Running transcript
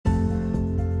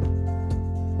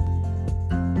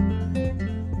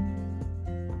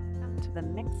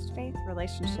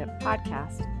Relationship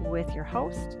podcast with your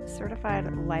host,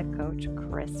 certified life coach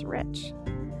Chris Rich.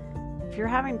 If you're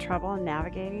having trouble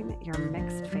navigating your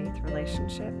mixed faith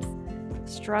relationships,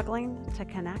 struggling to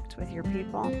connect with your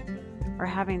people, or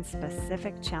having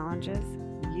specific challenges,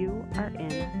 you are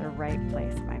in the right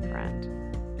place, my friend.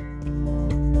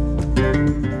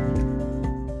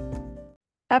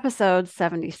 Episode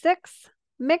 76,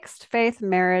 Mixed Faith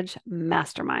Marriage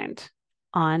Mastermind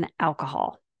on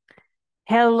alcohol.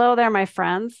 Hello there, my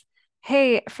friends.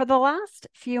 Hey, for the last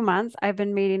few months, I've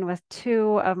been meeting with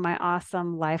two of my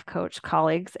awesome life coach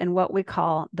colleagues in what we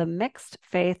call the Mixed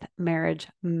Faith Marriage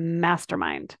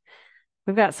Mastermind.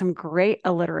 We've got some great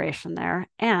alliteration there,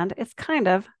 and it's kind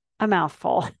of a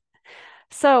mouthful.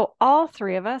 So all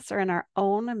three of us are in our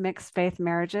own mixed faith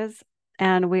marriages,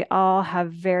 and we all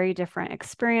have very different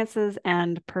experiences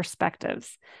and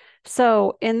perspectives.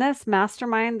 So in this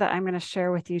mastermind that I'm going to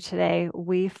share with you today,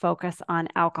 we focus on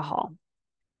alcohol.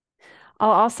 I'll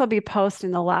also be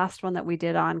posting the last one that we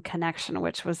did on connection,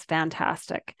 which was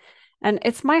fantastic. And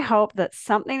it's my hope that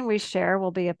something we share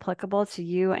will be applicable to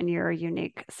you and your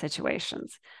unique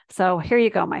situations. So here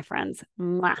you go, my friends.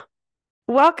 Mwah.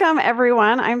 Welcome,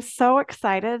 everyone. I'm so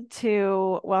excited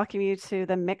to welcome you to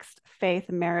the Mixed Faith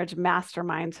Marriage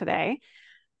Mastermind today.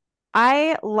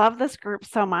 I love this group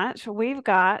so much. We've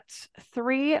got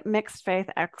three mixed faith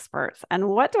experts. And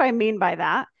what do I mean by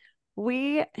that?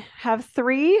 We have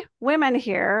three women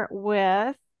here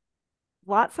with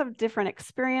lots of different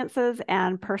experiences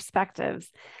and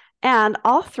perspectives. And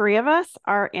all three of us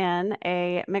are in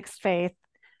a mixed faith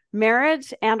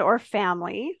marriage and or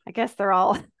family. I guess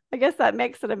that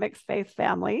makes it a mixed faith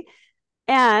family.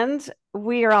 And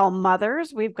we are all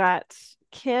mothers. We've got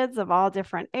kids of all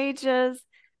different ages.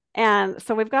 And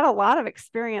so we've got a lot of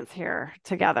experience here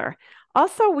together.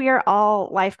 Also, we are all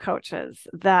life coaches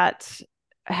that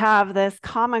have this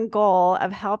common goal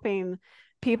of helping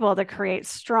people to create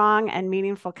strong and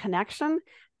meaningful connection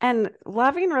and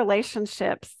loving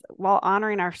relationships while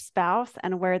honoring our spouse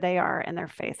and where they are in their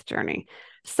faith journey.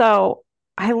 So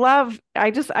I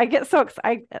get so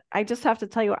excited. I just have to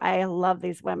tell you, I love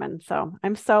these women. So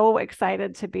I'm so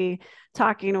excited to be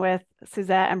talking with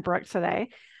Suzette and Brooke today.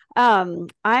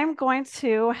 I'm going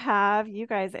to have you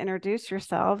guys introduce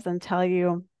yourselves and tell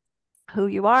you who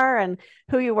you are and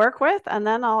who you work with, and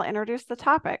then I'll introduce the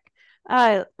topic.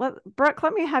 Brooke,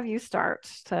 let me have you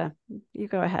start. You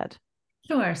go ahead.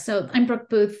 Sure. So I'm Brooke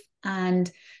Booth,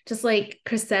 and just like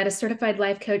Chris said, a certified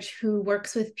life coach who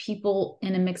works with people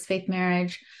in a mixed faith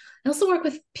marriage. I also work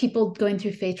with people going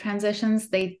through faith transitions.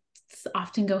 They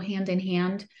often go hand in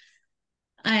hand.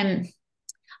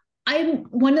 I'm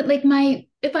one that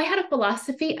if I had a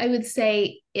philosophy, I would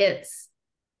say it's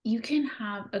you can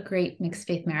have a great mixed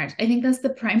faith marriage. I think that's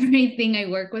the primary thing I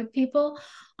work with people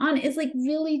on, is like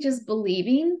really just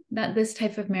believing that this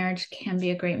type of marriage can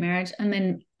be a great marriage. And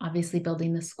then obviously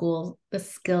building the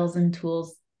skills and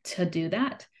tools to do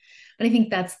that. But I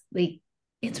think that's it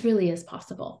really is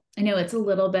possible. I know it's a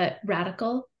little bit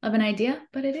radical of an idea,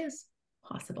 but it is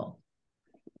possible.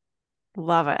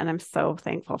 Love it. And I'm so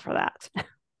thankful for that.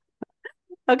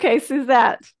 Okay,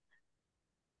 Suzette.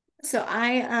 So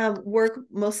I work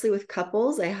mostly with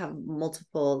couples. I have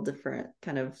multiple different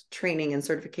kind of training and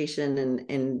certification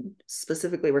and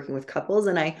specifically working with couples.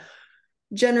 And I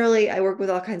work with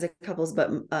all kinds of couples,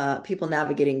 but people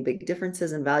navigating big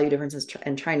differences and value differences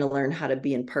and trying to learn how to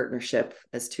be in partnership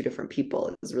as two different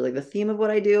people is really the theme of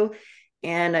what I do.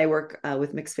 And I work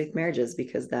with mixed faith marriages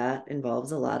because that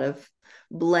involves a lot of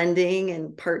blending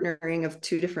and partnering of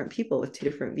two different people with two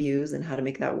different views and how to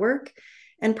make that work.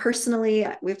 And personally,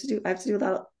 I have to do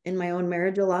that in my own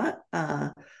marriage a lot.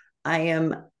 I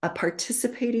am a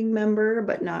participating member,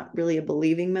 but not really a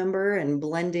believing member, and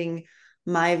blending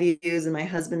my views and my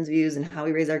husband's views and how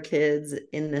we raise our kids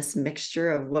in this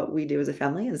mixture of what we do as a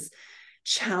family is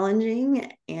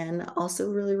challenging and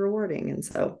also really rewarding. And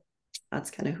so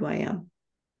that's kind of who I am.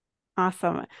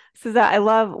 Awesome. Suzette, I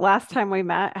love last time we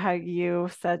met how you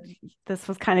said this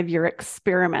was kind of your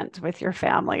experiment with your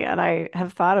family. And I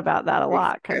have thought about that a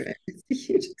lot. It's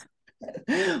huge.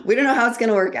 We don't know how it's going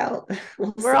to work out.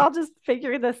 We're all just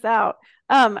figuring this out.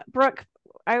 Brooke,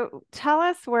 tell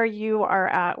us where you are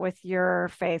at with your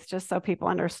faith, just so people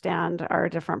understand our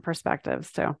different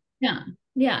perspectives too.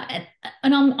 Yeah.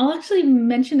 And I'll actually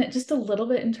mention it just a little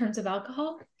bit in terms of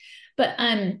alcohol. But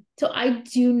so I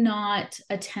do not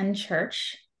attend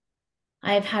church.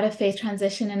 I've had a faith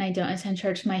transition and I don't attend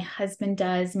church. My husband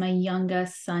does, my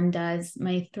youngest son does,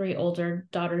 my three older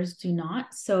daughters do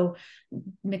not. So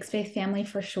mixed faith family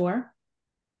for sure.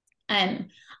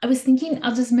 And I was thinking,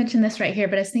 I'll just mention this right here,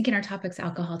 but I was thinking our topic's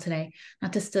alcohol today,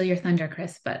 not to steal your thunder,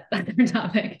 Chris, but that's our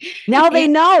topic. Now they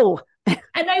know.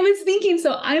 And I was thinking,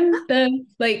 so I'm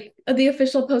the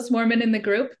official post-Mormon in the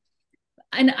group,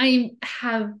 and I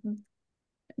have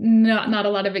not a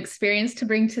lot of experience to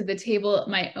bring to the table.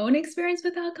 My own experience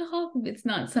with alcohol, it's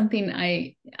not something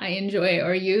I enjoy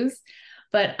or use,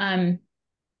 but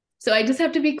so I just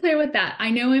have to be clear with that.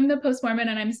 I know I'm the post-Mormon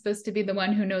and I'm supposed to be the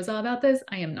one who knows all about this.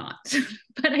 I am not,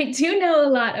 but I do know a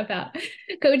lot about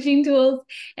coaching tools,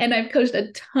 and I've coached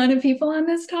a ton of people on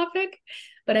this topic,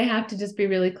 but I have to just be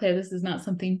really clear. This is not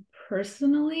something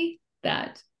personally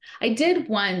that I did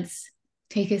once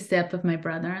take a sip of my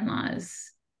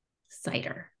brother-in-law's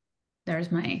cider.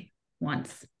 There's my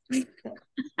once.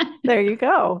 There you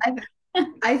go.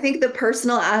 I think the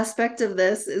personal aspect of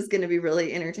this is going to be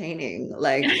really entertaining.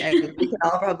 Like, we can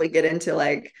all probably get into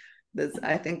like this.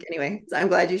 I think anyway. So I'm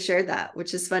glad you shared that,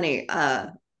 which is funny.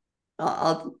 I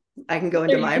can go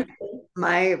into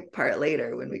my part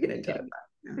later when we get into it.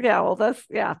 Yeah, well,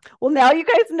 well, now you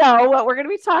guys know what we're going to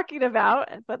be talking about,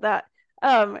 but that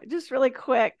just really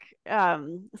quick.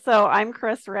 So I'm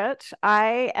Chris Rich.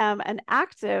 I am an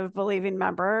active believing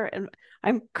member, and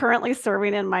I'm currently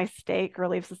serving in my stake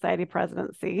Relief Society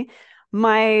presidency.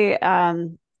 My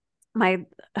my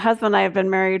husband and I have been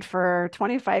married for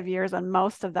 25 years, and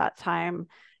most of that time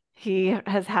he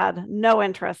has had no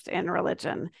interest in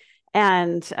religion.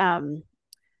 And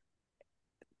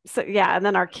so yeah, and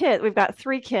then our kids, we've got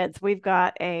 3 kids. We've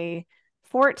got a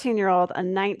 14-year-old, a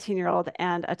 19-year-old,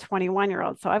 and a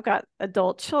 21-year-old. So I've got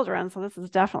adult children. So this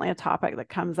is definitely a topic that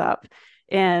comes up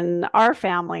in our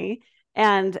family.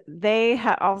 And they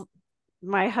have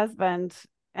my husband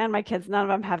and my kids, none of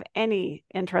them have any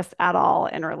interest at all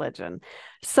in religion.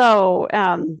 So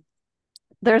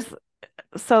that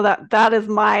is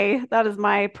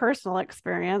my personal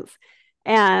experience.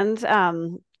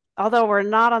 And although we're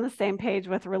not on the same page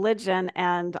with religion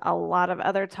and a lot of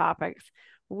other topics,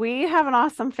 we have an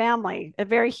awesome family, a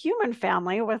very human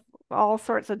family with all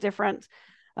sorts of different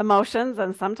emotions.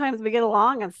 And sometimes we get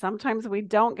along and sometimes we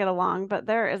don't get along, but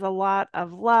there is a lot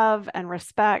of love and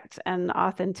respect and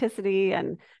authenticity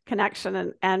and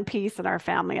connection and peace in our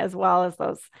family, as well as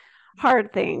those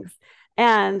hard things.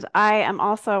 And I am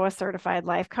also a certified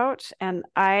life coach, and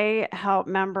I help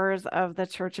members of the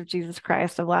Church of Jesus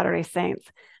Christ of Latter-day Saints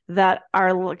that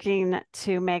are looking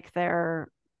to make their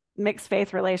mixed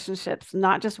faith relationships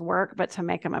not just work, but to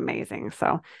make them amazing.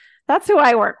 So that's who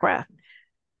I work with.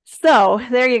 So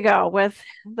there you go.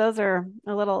 Those are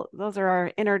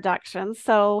our introductions.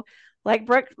 So like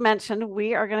Brooke mentioned,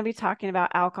 we are going to be talking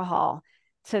about alcohol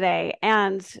today.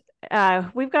 And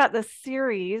we've got this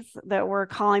series that we're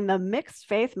calling the Mixed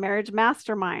Faith Marriage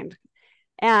Mastermind.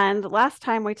 And last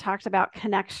time we talked about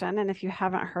connection. And if you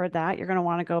haven't heard that, you're going to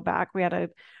want to go back. We had a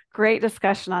great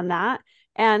discussion on that.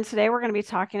 And today we're going to be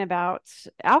talking about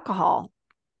alcohol.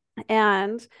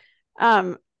 And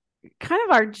kind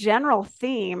of our general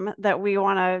theme that we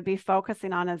want to be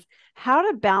focusing on is how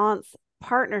to balance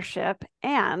partnership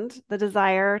and the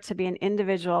desire to be an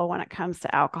individual when it comes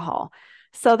to alcohol.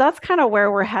 So that's kind of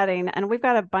where we're heading. And we've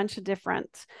got a bunch of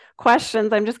different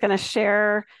questions. I'm just going to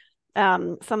share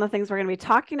some of the things we're going to be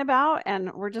talking about,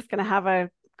 and we're just going to have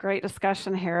a great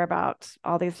discussion here about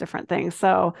all these different things.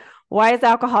 So why is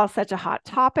alcohol such a hot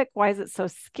topic? Why is it so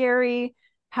scary?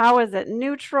 How is it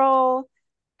neutral?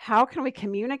 How can we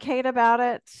communicate about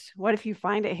it? What if you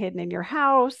find it hidden in your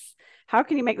house? How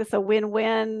can you make this a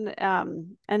win-win?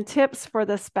 And tips for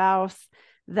the spouse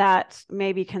that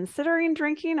may be considering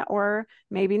drinking or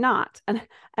maybe not.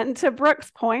 And to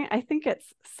Brooke's point, I think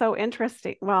it's so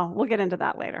interesting. Well, we'll get into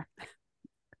that later.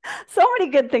 So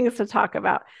many good things to talk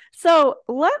about. So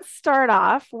let's start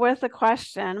off with a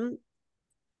question.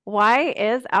 Why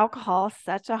is alcohol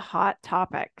such a hot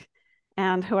topic?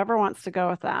 And whoever wants to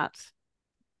go with that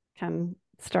can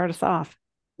start us off.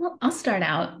 Well, I'll start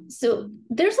out. So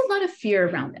there's a lot of fear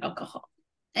around alcohol,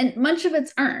 and much of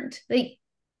it's earned. It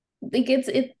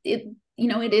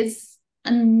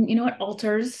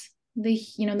alters the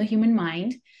human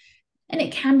mind, and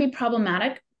it can be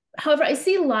problematic. However, I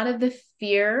see a lot of the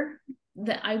fear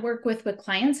that I work with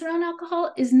clients around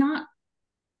alcohol is not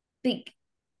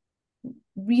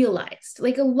realized.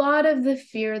 Like, a lot of the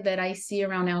fear that I see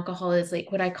around alcohol is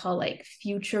like what I call like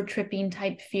future tripping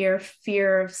type fear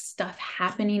of stuff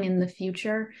happening in the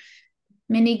future.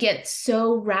 Many get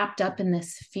so wrapped up in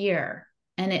this fear,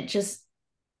 and it just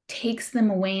takes them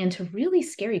away into really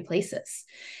scary places.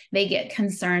 They get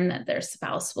concerned that their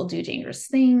spouse will do dangerous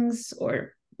things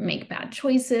or make bad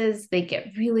choices. They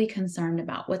get really concerned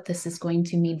about what this is going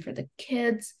to mean for the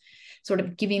kids. sort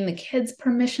of giving the kids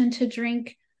permission to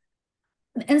drink.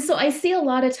 And so I see a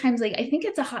lot of times, like, I think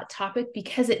it's a hot topic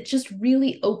because it just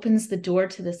really opens the door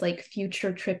to this like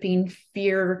future tripping,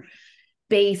 fear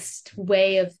based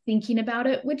way of thinking about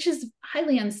it, which is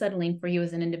highly unsettling for you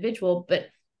as an individual. But,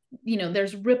 you know,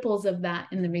 there's ripples of that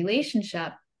in the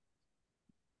relationship.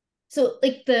 So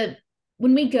like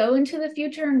when we go into the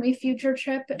future and we future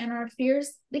trip and our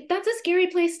fears, like that's a scary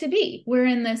place to be. We're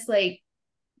in this like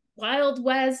Wild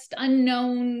West,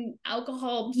 unknown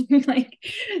alcohol, like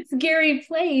scary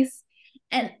place.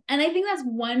 And I think that's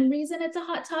one reason it's a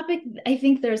hot topic. I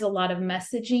think there's a lot of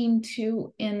messaging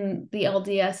too in the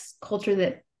LDS culture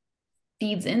that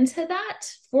feeds into that,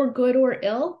 for good or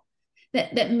ill,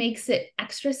 that makes it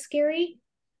extra scary.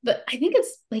 But I think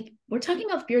it's like we're talking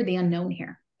about fear of the unknown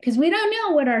here, because we don't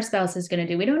know what our spouse is going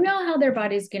to do. We don't know how their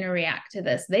body's going to react to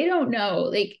this. They don't know.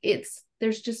 Like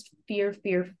there's just fear,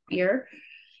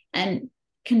 and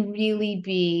can really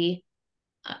be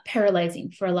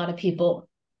paralyzing for a lot of people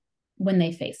when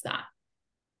they face that.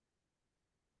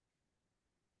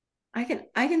 I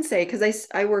can say, because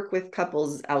I work with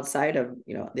couples outside of,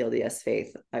 you know, the LDS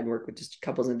faith. I work with just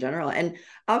couples in general, and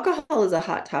alcohol is a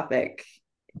hot topic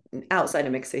outside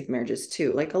of mixed faith marriages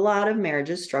too. Like a lot of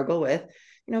marriages struggle with,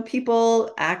 you know,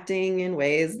 people acting in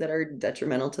ways that are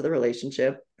detrimental to the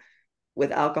relationship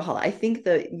with alcohol. I think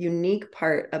the unique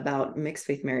part about mixed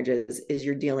faith marriages is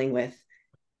you're dealing with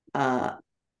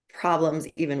problems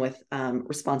even with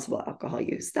responsible alcohol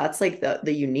use. That's like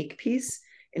the unique piece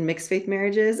in mixed faith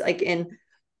marriages. Like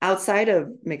outside of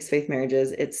mixed faith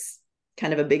marriages, it's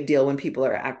kind of a big deal when people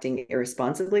are acting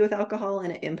irresponsibly with alcohol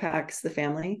and it impacts the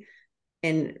family.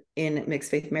 In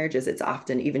mixed faith marriages, it's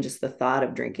often even just the thought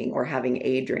of drinking or having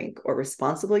a drink or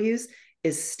responsible use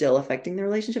is still affecting the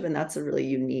relationship. And that's a really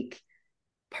unique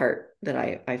part that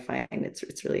I find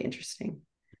it's really interesting.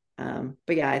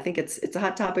 But yeah, I think it's a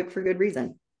hot topic for good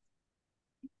reason.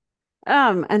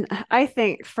 And I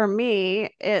think for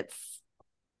me, it's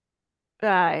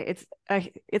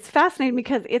fascinating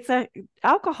because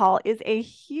alcohol is a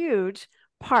huge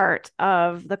part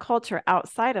of the culture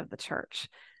outside of the church.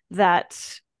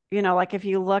 That, you know, like if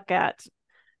you look at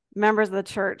members of the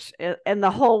church and the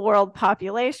whole world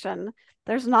population,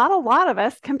 there's not a lot of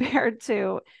us compared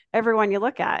to everyone you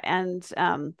look at. And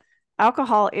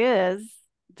alcohol is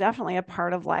definitely a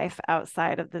part of life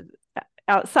outside of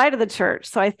the church.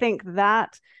 So I think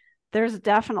that there's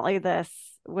definitely this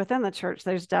within the church.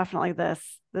 There's definitely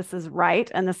this is right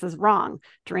and this is wrong.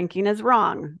 Drinking is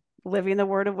wrong. Living the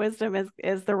word of wisdom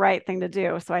is the right thing to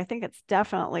do. So I think it's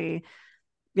definitely,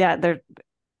 yeah, they're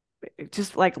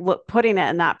just like putting it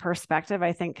in that perspective,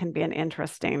 I think can be an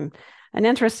interesting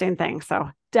thing. So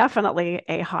definitely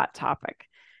a hot topic.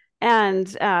 And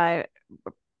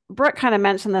Brooke kind of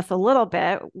mentioned this a little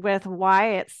bit with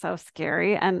why it's so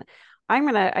scary. And I'm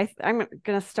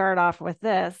gonna start off with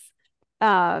this.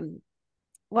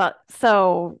 Well,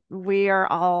 so we are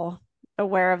all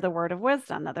aware of the word of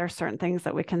wisdom, that there are certain things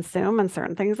that we consume and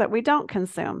certain things that we don't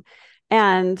consume.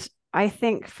 And I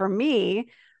think for me,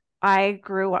 I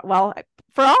grew up, well,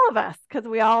 for all of us, because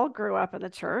we all grew up in the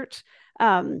church,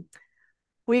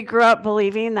 we grew up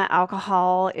believing that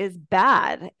alcohol is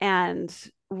bad. And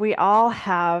we all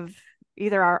have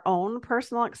either our own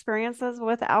personal experiences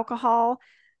with alcohol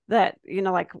that, you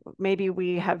know, like maybe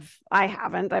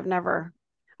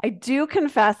I do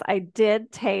confess I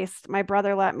did taste, my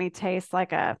brother let me taste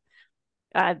like a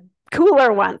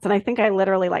cooler once. And I think I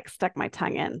literally like stuck my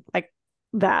tongue in like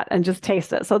that and just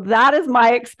taste it. So that is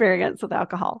my experience with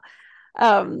alcohol.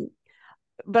 So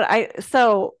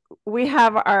we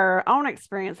have our own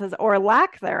experiences or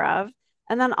lack thereof.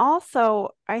 And then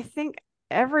also, I think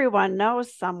everyone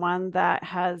knows someone that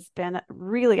has been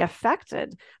really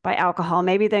affected by alcohol.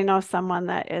 Maybe they know someone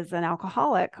that is an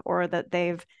alcoholic or that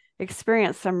they've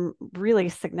experienced some really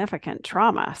significant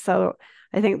trauma. So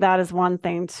I think that is one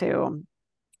thing to,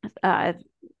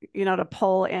 to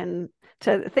pull in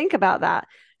to think about that.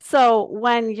 So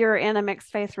when you're in a mixed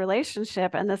faith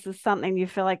relationship and this is something you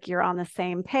feel like you're on the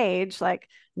same page, like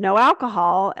no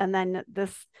alcohol, and then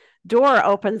this door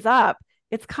opens up,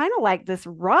 it's kind of like this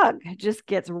rug just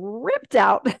gets ripped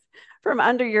out from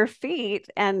under your feet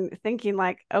and thinking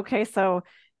like, okay, so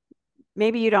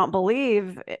maybe you don't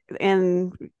believe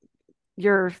in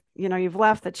you've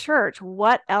left the church.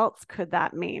 What else could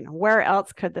that mean? Where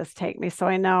else could this take me? So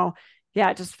I know, yeah,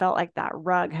 it just felt like that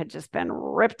rug had just been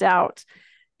ripped out.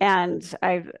 And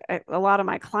a lot of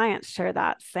my clients share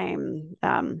that same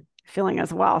feeling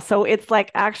as well. So it's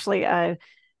like actually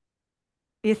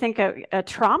you think a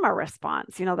trauma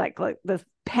response, like this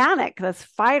panic, this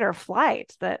fight or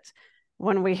flight that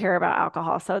when we hear about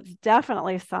alcohol. So it's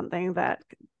definitely something that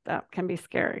can be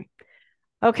scary.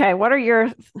 Okay, what are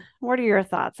your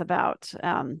thoughts about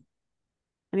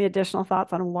any additional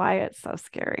thoughts on why it's so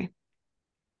scary?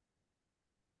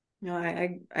 No,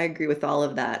 I agree with all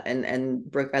of that. And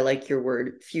Brooke, I like your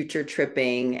word future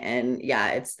tripping. And yeah,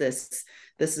 it's this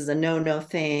is a no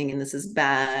thing and this is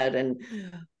bad and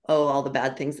oh, all the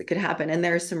bad things that could happen. And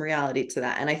there's some reality to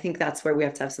that. And I think that's where we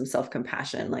have to have some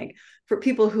self-compassion. Like for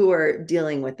people who are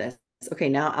dealing with this, okay,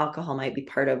 now alcohol might be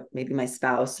part of maybe my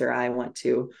spouse or I want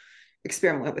to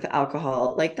experiment with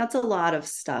alcohol. Like that's a lot of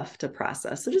stuff to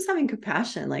process. So just having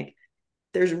compassion, like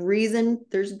there's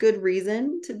good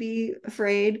reason to be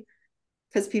afraid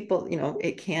because people,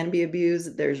 it can be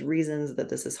abused. There's reasons that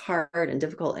this is hard and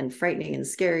difficult and frightening and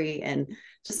scary. And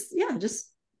just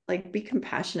like be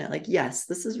compassionate. Like, yes,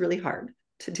 this is really hard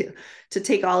to do, to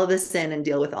take all of this in and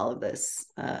deal with all of this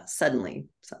suddenly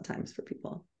sometimes for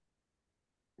people.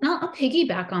 I'll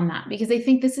piggyback on that because I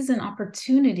think this is an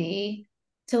opportunity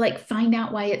to like find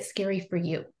out why it's scary for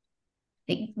you.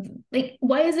 Like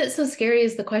why is it so scary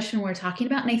is the question we're talking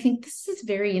about. And I think this is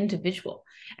very individual.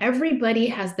 Everybody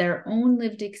has their own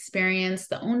lived experience,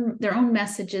 their own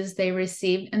messages they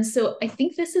received. And so I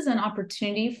think this is an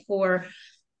opportunity for,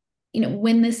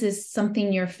 when this is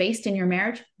something you're faced in your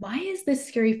marriage, why is this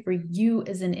scary for you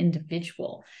as an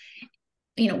individual?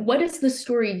 What is the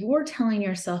story you're telling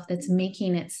yourself that's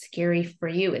making it scary for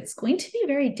you? It's going to be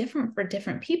very different for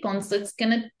different people. And so it's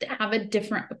going to have a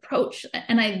different approach.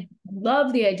 And I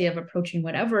love the idea of approaching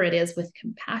whatever it is with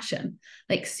compassion,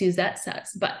 like Suzette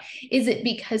says. But is it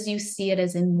because you see it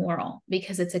as immoral,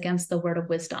 because it's against the word of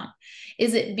wisdom?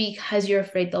 Is it because you're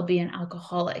afraid they'll be an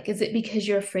alcoholic? Is it because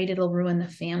you're afraid it'll ruin the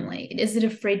family? Is it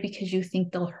afraid because you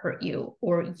think they'll hurt you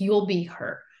or you'll be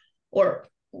hurt? Or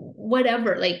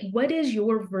whatever, like what is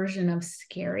your version of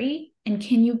scary, and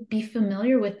can you be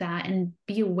familiar with that and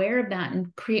be aware of that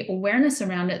and create awareness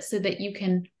around it so that you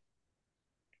can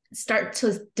start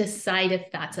to decide if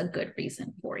that's a good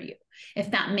reason for you,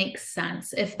 if that makes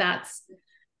sense, if that's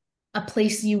a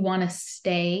place you want to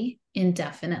stay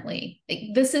indefinitely.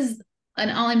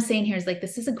 And all I'm saying here is like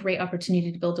this is a great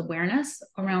opportunity to build awareness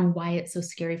around why it's so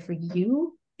scary for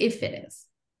you, if it is.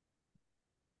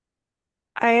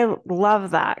 I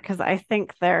love that because I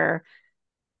think they're,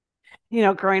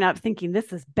 growing up thinking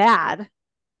this is bad.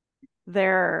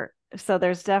 So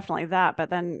there's definitely that. But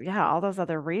then, yeah, all those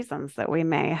other reasons that we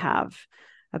may have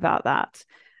about that.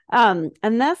 And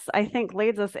this, I think,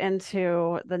 leads us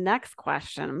into the next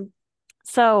question.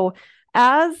 So,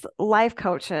 as life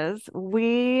coaches,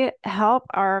 we help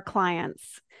our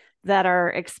clients that are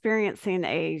experiencing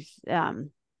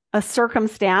a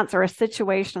circumstance or a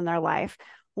situation in their life.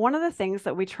 One of the things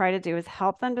that we try to do is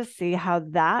help them to see how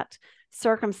that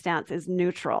circumstance is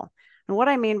neutral. And what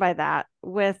I mean by that,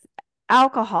 with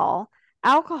alcohol,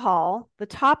 the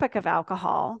topic of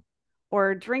alcohol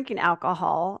or drinking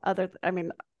alcohol,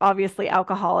 obviously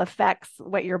alcohol affects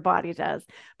what your body does,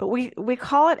 but we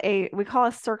call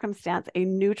a circumstance a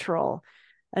neutral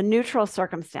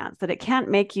circumstance, that it can't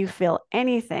make you feel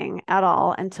anything at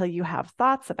all until you have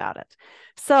thoughts about it.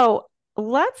 So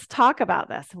let's talk about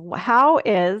this. How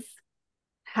is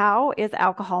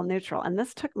alcohol neutral? And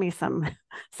this took me some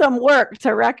work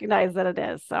to recognize that it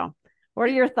is. So what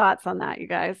are your thoughts on that, you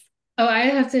guys? Oh, I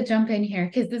have to jump in here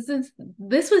because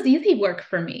this was easy work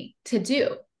for me to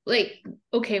do. Like,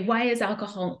 okay, why is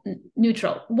alcohol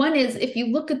neutral? One is, if you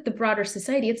look at the broader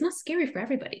society, it's not scary for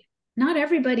everybody. Not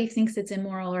everybody thinks it's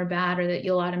immoral or bad or that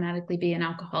you'll automatically be an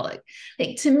alcoholic.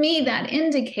 Like, to me, that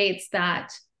indicates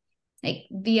that like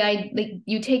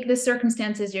you take the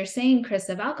circumstances you're saying, Chris,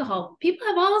 of alcohol, people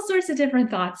have all sorts of different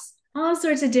thoughts, all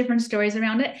sorts of different stories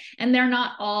around it. And they're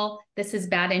not all, this is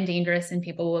bad and dangerous and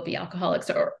people will be alcoholics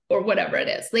or whatever it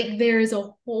is. Like there is a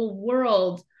whole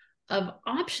world of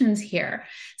options here.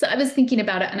 So I was thinking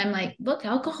about it and I'm like, look,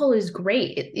 alcohol is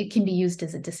great. It can be used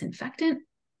as a disinfectant.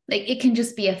 Like it can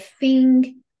just be a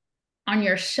thing on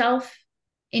your shelf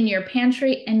in your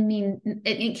pantry and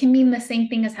it can mean the same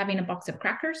thing as having a box of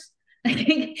crackers. I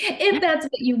think if that's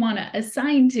what you want to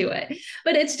assign to it,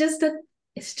 but it's just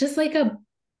like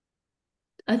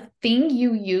a thing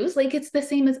you use. Like it's the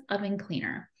same as oven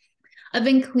cleaner.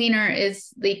 Oven cleaner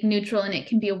is like neutral and it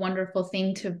can be a wonderful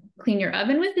thing to clean your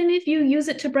oven with. And if you use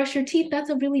it to brush your teeth,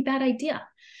 that's a really bad idea,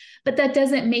 but that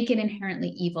doesn't make it inherently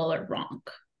evil or wrong.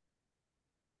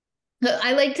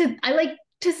 I like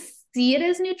to see it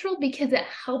as neutral because it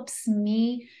helps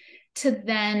me to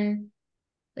then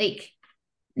like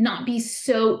not be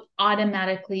so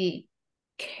automatically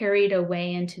carried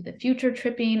away into the future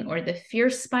tripping or the fear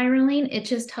spiraling. It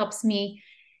just helps me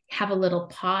have a little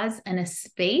pause and a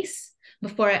space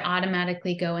before I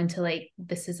automatically go into like,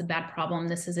 this is a bad problem,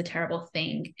 this is a terrible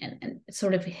thing, and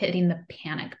sort of hitting the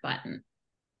panic button.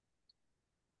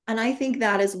 And I think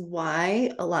that is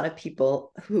why a lot of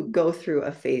people who go through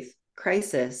a faith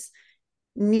crisis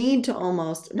need to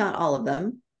almost, not all of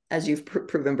them, as you've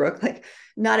proven, Brooke, like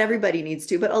not everybody needs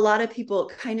to, but a lot of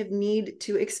people kind of need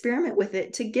to experiment with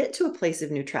it to get to a place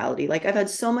of neutrality. Like I've had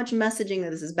so much messaging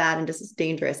that this is bad and this is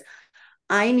dangerous.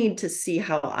 I need to see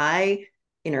how I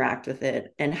interact with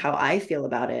it and how I feel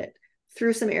about it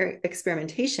through some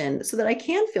experimentation so that I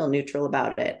can feel neutral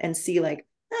about it and see like,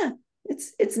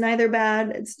 it's neither bad,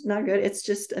 it's not good, it's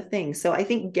just a thing. So I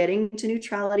think getting to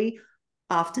neutrality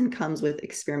often comes with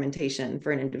experimentation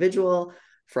for an individual,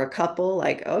 for a couple,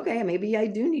 like, okay, maybe I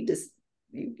do need to,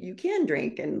 you can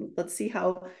drink and let's see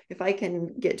how, if I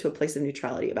can get to a place of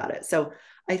neutrality about it. So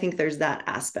I think there's that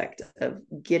aspect of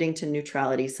getting to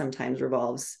neutrality sometimes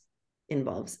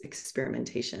involves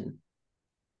experimentation.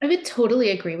 I would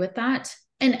totally agree with that.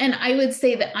 And I would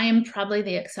say that I am probably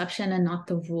the exception and not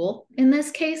the rule in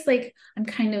this case. Like I'm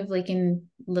kind of like in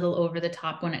little over the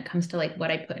top when it comes to like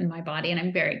what I put in my body. And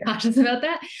I'm very cautious about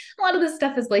that. A lot of this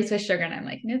stuff is laced with sugar and I'm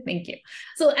like, no, thank you.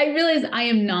 So I realize I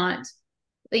am not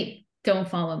like, don't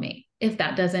follow me if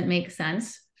that doesn't make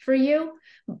sense for you.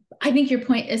 I think your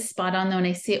point is spot on though. And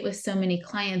I see it with so many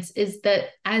clients is that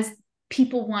as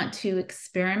people want to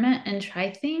experiment and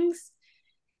try things,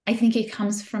 I think it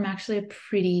comes from actually a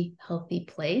pretty healthy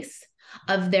place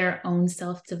of their own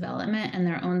self-development and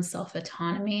their own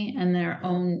self-autonomy and their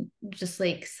own just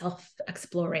like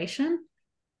self-exploration.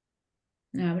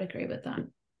 No, I would agree with that.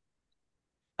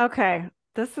 Okay.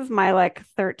 This is my like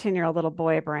 13-year-old little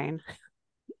boy brain.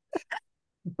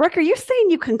 Brooke, are you saying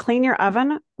you can clean your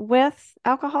oven with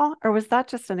alcohol, or was that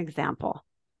just an example?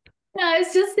 No, I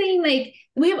was just saying like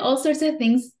we have all sorts of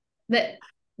things that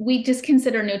we just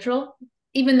consider neutral,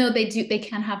 even though they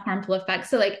can have harmful effects.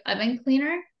 So like oven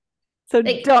cleaner. So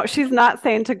like, she's not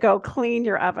saying to go clean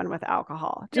your oven with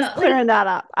alcohol. Just no, clearing that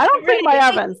up. I don't clean my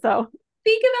oven, so.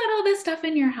 Think about all this stuff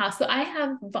in your house. So I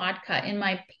have vodka in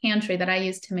my pantry that I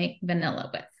use to make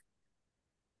vanilla with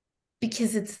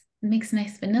because it makes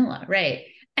nice vanilla, right?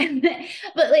 And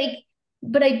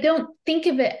but I don't think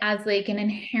of it as like an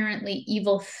inherently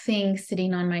evil thing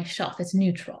sitting on my shelf. It's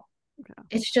neutral. Okay.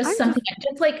 It's just something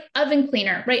just like oven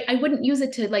cleaner, right? I wouldn't use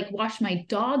it to like wash my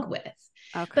dog with,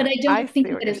 okay. But I don't think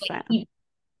of it as like evil,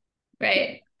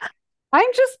 right? I'm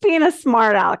just being a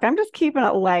smart aleck. I'm just keeping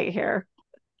it light here.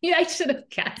 Yeah, I should have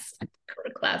guessed.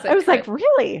 Classic. I was like,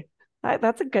 really?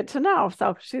 That's a good to know.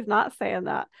 So she's not saying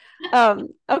that.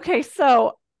 Okay,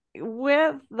 so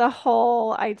with the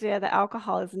whole idea that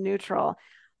alcohol is neutral,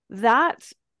 that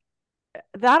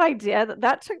idea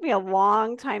that took me a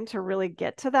long time to really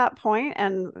get to that point.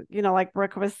 And like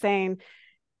Brooke was saying,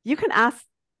 you can ask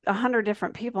 100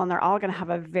 different people and they're all going to have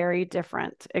a very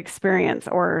different experience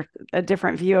or a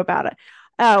different view about it.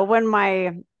 When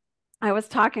I was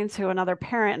talking to another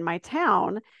parent in my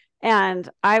town, and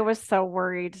I was so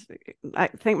worried. I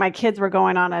think my kids were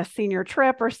going on a senior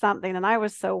trip or something, and I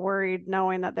was so worried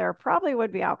knowing that there probably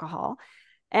would be alcohol,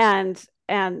 and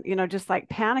just like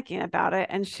panicking about it.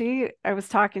 And I was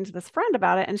talking to this friend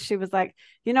about it, and she was like,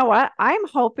 you know what? I'm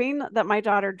hoping that my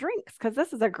daughter drinks because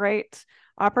this is a great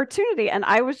opportunity. And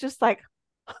I was just like,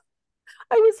 I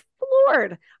was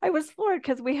floored. I was floored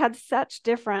because we had such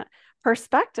different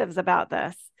perspectives about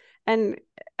this. And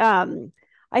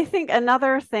I think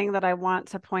another thing that I want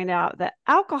to point out that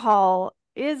alcohol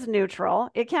is neutral.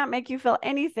 It can't make you feel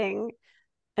anything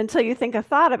until you think a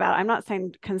thought about it. I'm not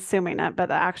saying consuming it, but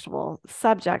the actual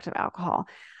subject of alcohol.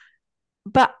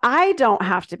 But I don't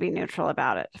have to be neutral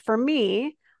about it. For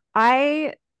me,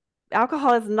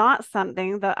 alcohol is not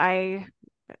something that I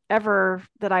ever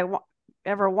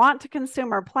want to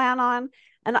consume or plan on.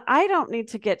 And I don't need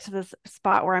to get to this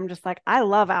spot where I'm just like, I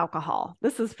love alcohol.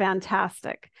 This is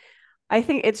fantastic. I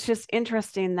think it's just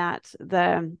interesting that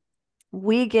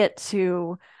we get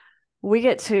to,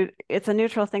 it's a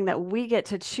neutral thing that we get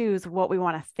to choose what we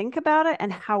want to think about it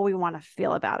and how we want to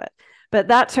feel about it. But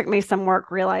that took me some work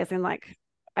realizing like,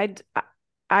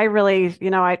 I really,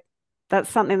 that's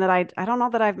something that I don't know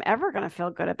that I'm ever going to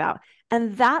feel good about.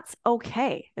 And that's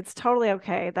okay. It's totally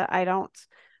okay that I don't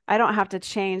have to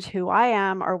change who I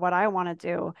am or what I want to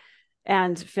do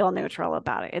and feel neutral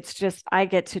about it. It's just, I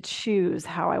get to choose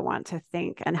how I want to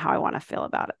think and how I want to feel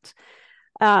about it.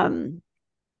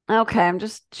 Okay. I'm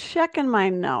just checking my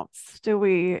notes.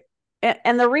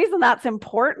 And the reason that's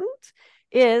important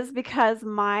is because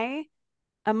my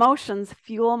emotions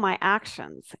fuel my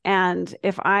actions. And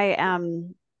if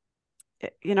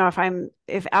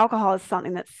if alcohol is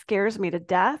something that scares me to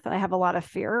death, I have a lot of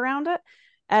fear around it.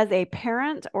 as a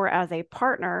parent or as a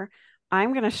partner,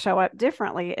 I'm going to show up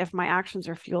differently if my actions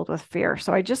are fueled with fear.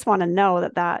 So I just want to know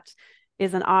that that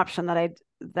is an option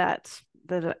that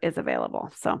is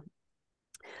available. So,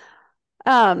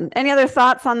 any other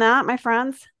thoughts on that, my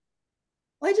friends?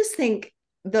 Well, I just think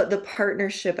the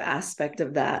partnership aspect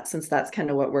of that, since that's kind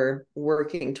of what we're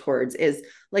working towards, is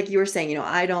like you were saying, you know,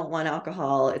 I don't want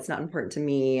alcohol. It's not important to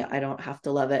me. I don't have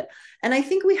to love it. And I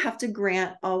think we have to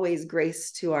grant always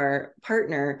grace to our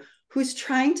partner who's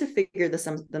trying to figure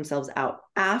themselves out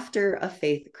after a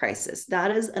faith crisis.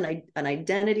 That is an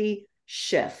identity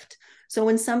shift. So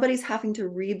when somebody's having to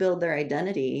rebuild their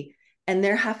identity, and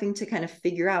they're having to kind of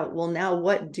figure out, well, now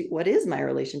what is my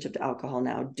relationship to alcohol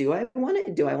now? Do I want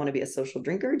it? Do I want to be a social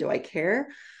drinker? Do I care?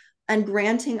 And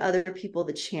granting other people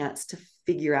the chance to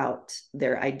figure out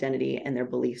their identity and their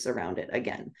beliefs around it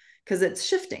again, because it's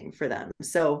shifting for them.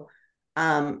 So,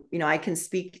 you know, I can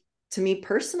speak to me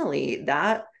personally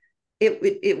that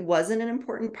it wasn't an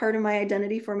important part of my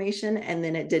identity formation. And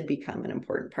then it did become an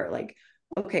important part. Like,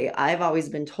 okay, I've always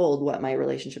been told what my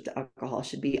relationship to alcohol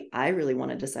should be. I really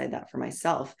want to decide that for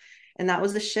myself. And that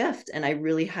was a shift. And I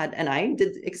really had, and I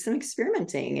did some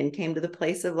experimenting and came to the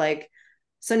place of like,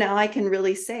 so now I can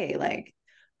really say like,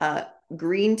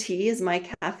 green tea is my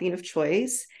caffeine of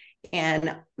choice,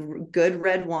 and good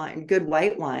red wine, good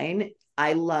white wine,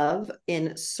 I love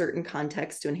in certain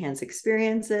contexts to enhance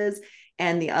experiences.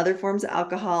 And the other forms of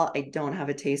alcohol, I don't have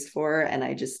a taste for, and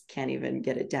I just can't even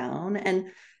get it down.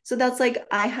 And so that's like,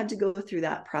 I had to go through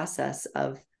that process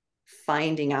of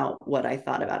finding out what I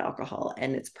thought about alcohol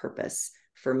and its purpose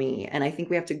for me. And I think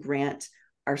we have to grant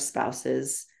our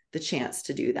spouses the chance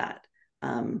to do that.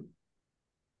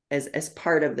 As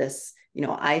part of this, you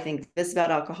know, I think this about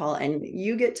alcohol, and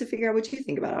you get to figure out what you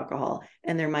think about alcohol.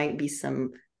 And there might be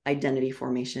some identity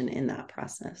formation in that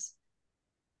process,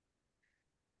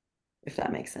 if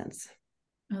that makes sense.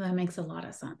 Oh, that makes a lot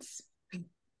of sense.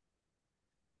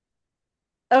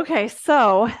 Okay,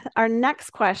 so our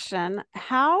next question,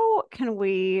 how can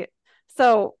we,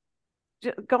 so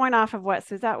going off of what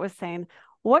Suzette was saying,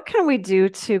 what can we do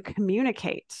to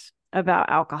communicate about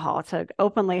alcohol, to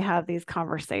openly have these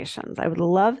conversations? I would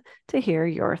love to hear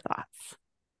your thoughts.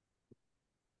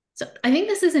 So I think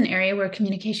this is an area where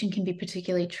communication can be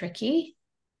particularly tricky,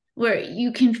 where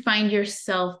you can find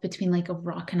yourself between like a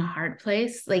rock and a hard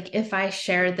place. Like if I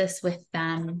share this with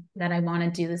them, that I want to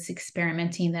do this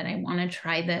experimenting, that I want to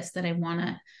try this, that I want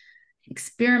to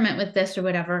experiment with this or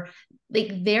whatever,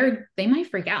 like they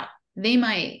might freak out. They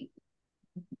might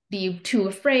be too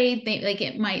afraid.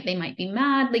 They might be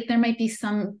mad. Like there might be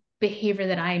some behavior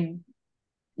that I'm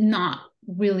not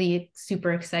really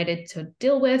super excited to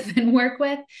deal with and work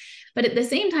with. But at the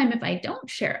same time, if I don't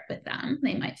share it with them,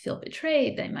 they might feel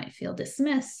betrayed. They might feel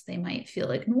dismissed. They might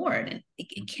feel ignored. And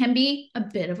it can be a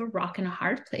bit of a rock and a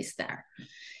hard place there.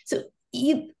 So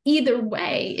either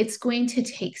way, it's going to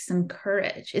take some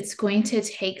courage. It's going to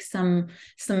take some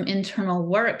internal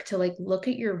work to like look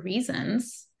at your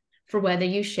reasons for whether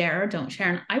you share or don't share.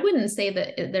 And I wouldn't say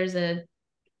that there's a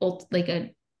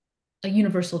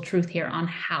universal truth here on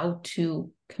how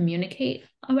to communicate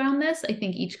around this. I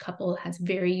think each couple has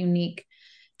very unique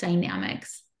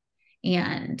dynamics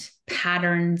and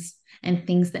patterns and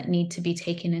things that need to be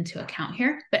taken into account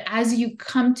here. But as you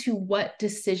come to what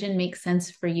decision makes sense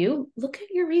for you, look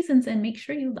at your reasons and make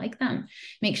sure you like them.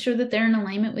 Make sure that they're in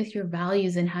alignment with your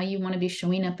values and how you want to be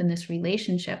showing up in this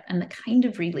relationship and the kind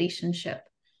of relationship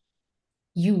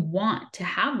you want to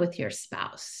have with your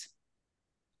spouse.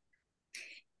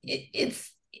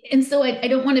 And so I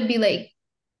don't want to be like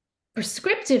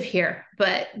prescriptive here,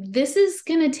 but this is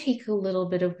going to take a little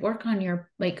bit of work on your,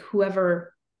 like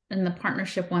whoever in the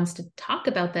partnership wants to talk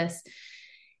about this.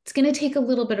 It's going to take a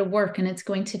little bit of work, and it's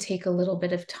going to take a little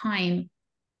bit of time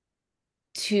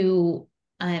to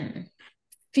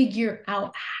figure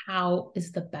out how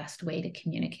is the best way to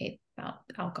communicate about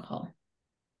alcohol.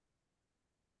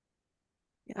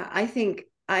 Yeah, I think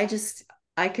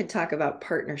I could talk about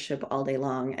partnership all day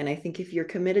long. And I think if you're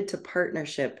committed to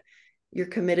partnership, you're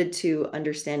committed to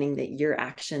understanding that your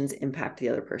actions impact the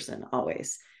other person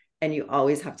always. And you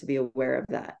always have to be aware of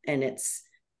that. And it's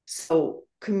so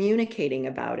communicating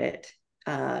about it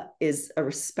is a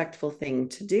respectful thing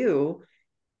to do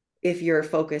if you're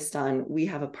focused on, we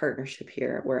have a partnership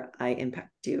here where I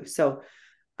impact you. So,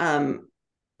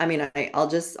 I mean,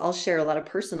 I'll share a lot of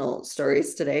personal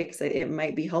stories today because it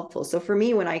might be helpful. So for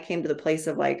me, when I came to the place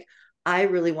of like, I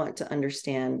really want to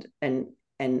understand and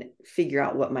figure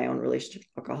out what my own relationship to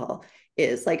alcohol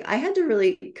is, like, I had to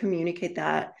really communicate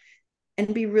that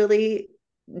and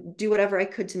do whatever I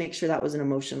could to make sure that was an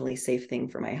emotionally safe thing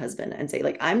for my husband, and say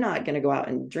like, I'm not going to go out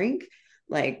and drink.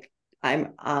 Like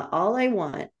I'm all I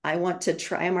want to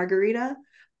try a margarita.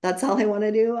 That's all I want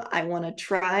to do. I want to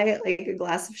try like a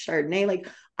glass of Chardonnay. Like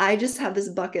I just have this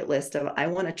bucket list of I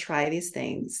want to try these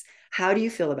things. How do you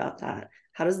feel about that?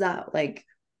 How does that like,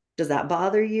 does that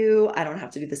bother you? I don't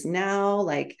have to do this now.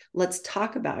 Like, let's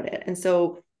talk about it. And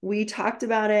so we talked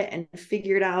about it and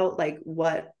figured out like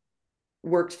what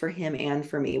worked for him and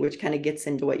for me, which kind of gets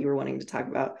into what you were wanting to talk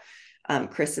about,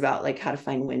 Chris, about like how to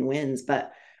find win-wins.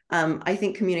 But I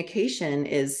think communication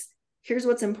is, here's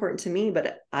what's important to me,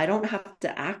 but I don't have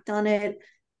to act on it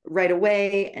right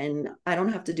away. And I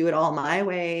don't have to do it all my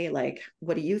way. Like,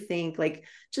 what do you think? Like,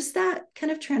 just that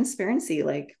kind of transparency,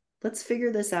 like, let's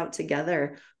figure this out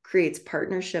together, creates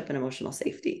partnership and emotional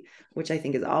safety, which I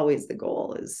think is always the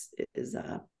goal, is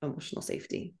emotional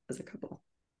safety as a couple.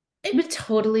 I would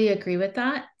totally agree with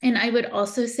that. And I would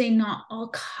also say not all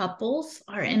couples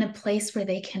are in a place where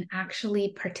they can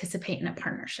actually participate in a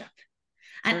partnership.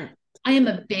 And Sure. I am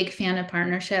a big fan of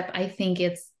partnership. I think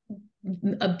it's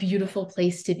a beautiful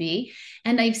place to be.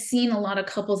 And I've seen a lot of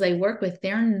couples I work with,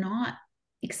 they're not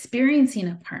experiencing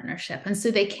a partnership. And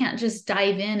so they can't just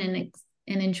dive in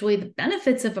and enjoy the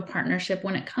benefits of a partnership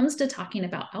when it comes to talking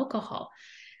about alcohol.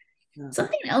 Yeah.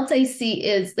 Something else I see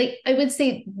is like, I would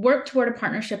say work toward a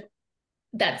partnership.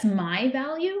 That's my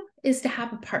value, is to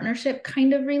have a partnership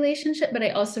kind of relationship. But I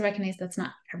also recognize that's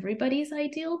not everybody's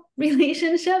ideal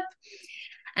relationship.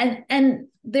 And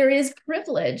there is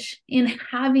privilege in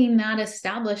having that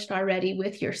established already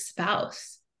with your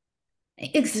spouse,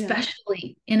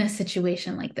 especially in a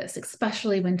situation like this,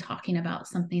 especially when talking about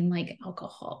something like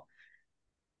alcohol.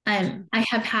 I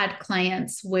have had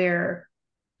clients where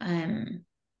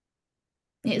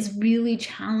it's really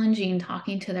challenging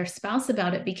talking to their spouse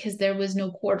about it because there was no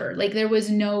quarter, like there was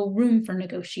no room for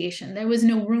negotiation. There was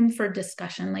no room for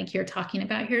discussion like you're talking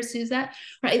about here, Suzette,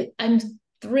 right? I'm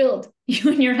thrilled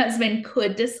you and your husband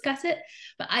could discuss it,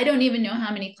 but I don't even know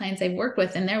how many clients I've worked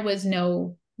with and there was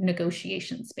no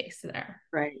negotiation space there.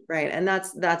 Right. And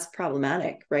that's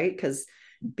problematic, right?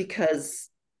 Because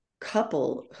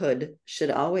couplehood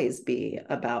should always be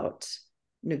about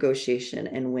negotiation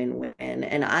and win-win.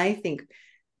 And I think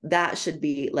that should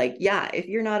be like, yeah, if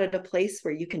you're not at a place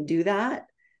where you can do that,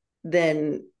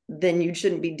 then you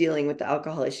shouldn't be dealing with the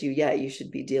alcohol issue yet. You should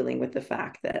be dealing with the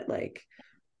fact that like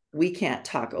we can't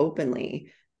talk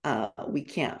openly. We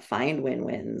can't find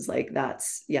win-wins. Like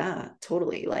that's, yeah,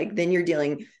 totally. Like then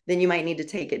you might need to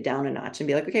take it down a notch and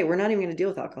be like, okay, we're not even going to deal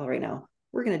with alcohol right now.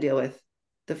 We're going to deal with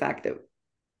the fact that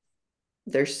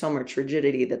there's so much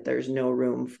rigidity that there's no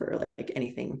room for like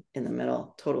anything in the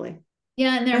middle. Totally.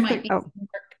 Yeah. And there might be work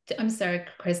I'm sorry,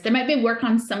 Chris, there might be work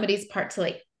on somebody's part to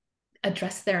like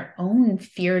address their own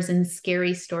fears and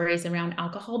scary stories around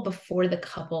alcohol before the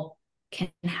couple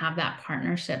can have that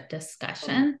partnership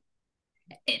discussion.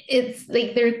 It's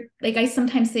like like I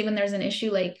sometimes say when there's an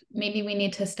issue, like maybe we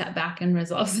need to step back and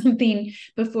resolve something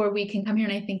before we can come here.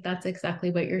 And I think that's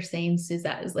exactly what you're saying,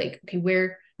 Suzette, is like, okay,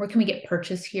 where can we get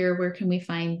purchase here? Where can we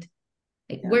find,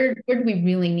 like, where do we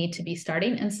really need to be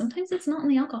starting? And sometimes it's not in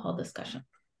the alcohol discussion.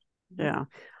 Yeah.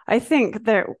 I think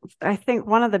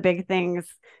one of the big things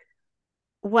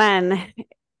when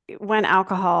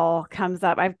alcohol comes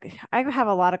up, I have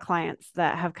a lot of clients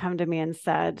that have come to me and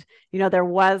said, there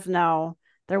was no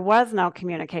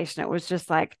communication. It was just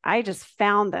like, I just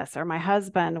found this, or my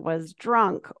husband was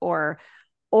drunk, or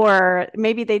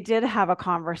maybe they did have a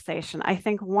conversation. I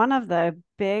think one of the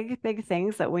big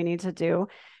things that we need to do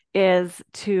is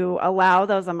to allow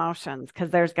those emotions, because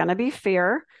there's going to be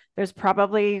fear. There's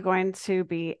probably going to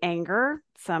be anger,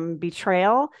 some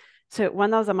betrayal. So when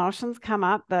those emotions come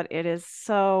up, that it is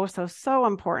so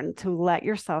important to let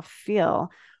yourself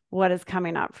feel what is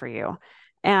coming up for you.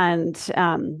 And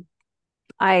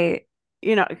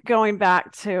going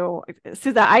back to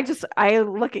Suzette, I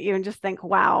look at you and just think,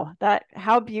 wow,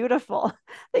 how beautiful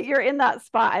that you're in that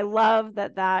spot. I love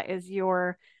that is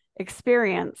your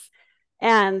experience.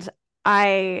 And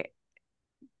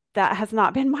that has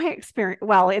not been my experience.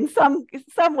 Well, in some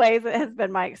ways it has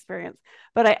been my experience,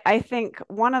 but I think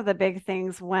one of the big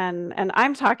things and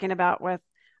I'm talking about with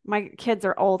my kids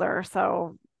are older.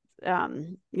 So,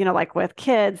 like with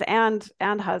kids and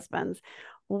husbands,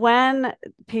 when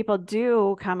people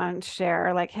do come and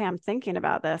share like, hey, I'm thinking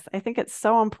about this, I think it's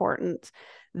so important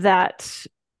that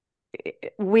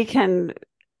we can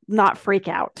not freak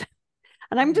out.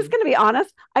 And I'm just going to be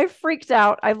honest, I've freaked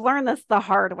out. I've learned this the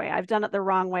hard way. I've done it the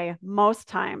wrong way most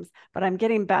times, but I'm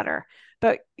getting better.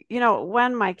 But,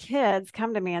 when my kids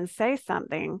come to me and say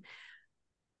something,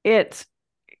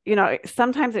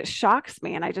 sometimes it shocks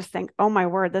me and I just think, oh my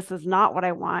word, this is not what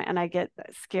I want. And I get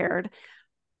scared.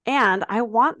 And I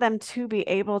want them to be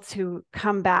able to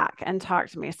come back and talk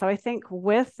to me. So I think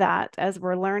with that, as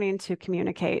we're learning to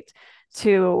communicate,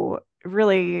 to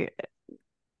really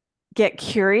get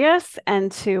curious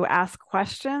and to ask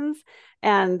questions,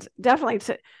 and definitely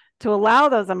to allow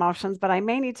those emotions, but I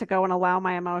may need to go and allow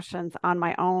my emotions on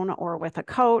my own or with a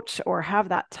coach or have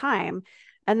that time,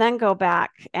 and then go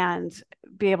back and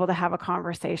be able to have a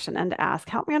conversation and ask,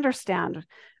 help me understand,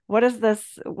 what does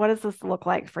this look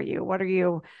like for you? What are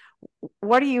you,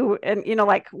 and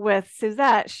like with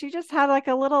Suzette, she just had like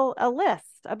a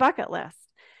bucket list.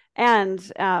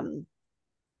 And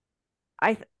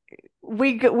I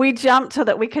we jump to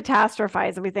that, we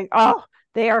catastrophize and we think, oh,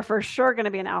 they are for sure going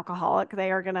to be an alcoholic.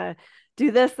 They are going to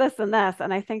do this, this, and this.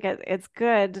 And I think it's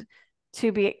good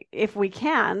to be, if we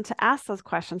can, to ask those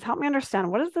questions. Help me understand,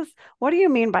 what is this? What do you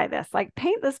mean by this? Like,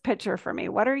 paint this picture for me.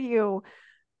 What are you,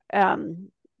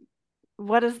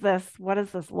 what does this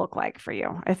look like for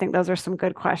you? I think those are some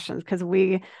good questions, because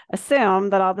we assume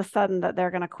that all of a sudden that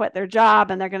they're going to quit their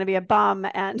job and they're going to be a bum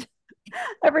and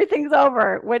everything's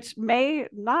over, which may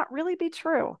not really be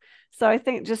true. So I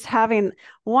think just having,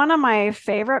 one of my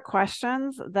favorite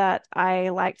questions that I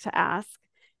like to ask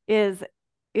is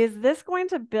this going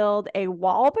to build a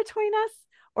wall between us,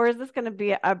 or is this going to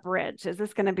be a bridge? Is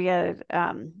this going to be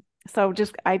so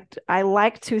just, I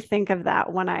like to think of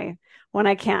that when I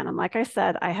can. And like I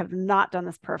said, I have not done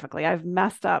this perfectly. I've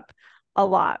messed up a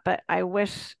lot, but I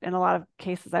wish in a lot of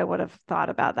cases I would have thought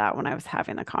about that when I was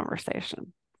having the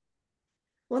conversation.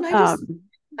 Well, and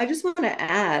I just want to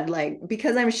add, like,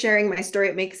 because I'm sharing my story,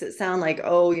 it makes it sound like,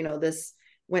 oh, this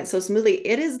went so smoothly.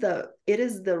 It is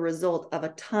the result of a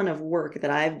ton of work that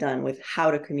I've done with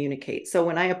how to communicate. So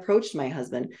when I approached my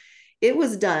husband, it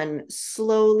was done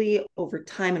slowly over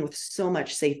time and with so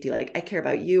much safety. Like, I care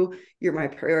about you. You're my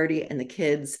priority, and the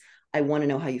kids. I want to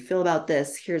know how you feel about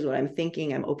this. Here's what I'm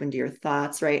thinking. I'm open to your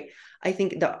thoughts, right? I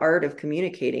think the art of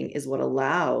communicating is what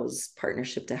allows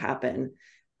partnership to happen.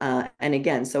 And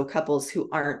again, so couples who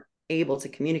aren't able to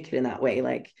communicate in that way,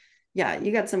 like, yeah,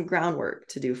 you got some groundwork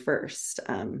to do first.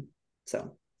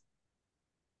 So.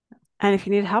 And if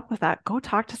you need help with that, go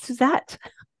talk to Suzette.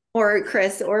 Or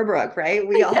Chris or Brooke, right?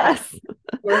 We all yes.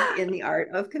 work in the art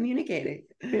of communicating.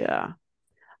 Yeah.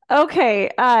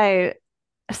 Okay.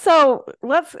 So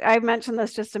I mentioned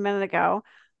this just a minute ago.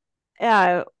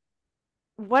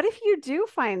 What if you do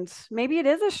find, maybe it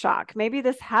is a shock, maybe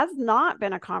this has not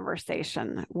been a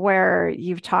conversation where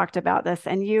you've talked about this,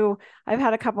 and I've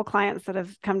had a couple clients that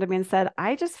have come to me and said,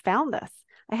 I just found this,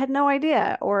 I had no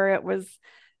idea, or it was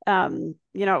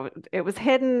it was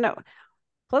hidden.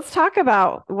 Let's talk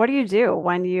about, what do you do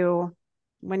when you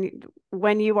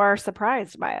are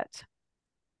surprised by it?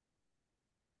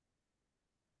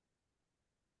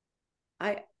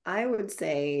 I would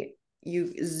say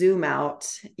you zoom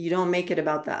out. You don't make it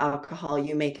about the alcohol.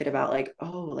 You make it about, like,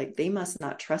 oh, like, they must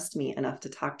not trust me enough to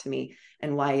talk to me.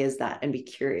 And why is that? And be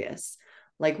curious.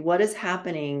 Like, what is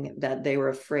happening that they were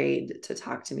afraid to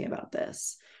talk to me about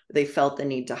this? They felt the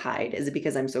need to hide. Is it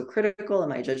because I'm so critical?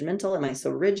 Am I judgmental? Am I so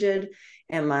rigid?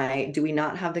 Do we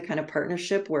not have the kind of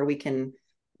partnership where we can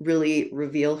really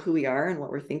reveal who we are and what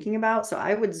we're thinking about? So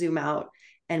I would zoom out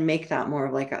and make that more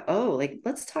of like,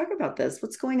 let's talk about this.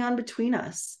 What's going on between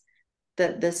us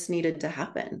that this needed to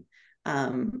happen?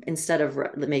 Instead of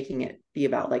making it be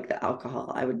about, like, the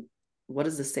alcohol. What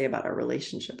does this say about our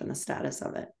relationship and the status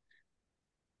of it?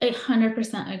 I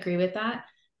 100% agree with that.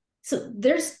 So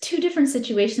there's two different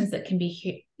situations that can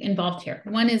be involved here.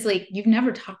 One is, like, you've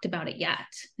never talked about it yet.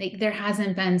 Like, there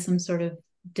hasn't been some sort of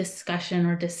discussion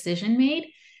or decision made.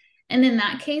 And in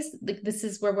that case, like, this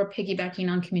is where we're piggybacking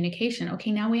on communication.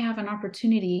 Okay, now we have an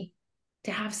opportunity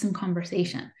to have some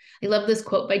conversation. I love this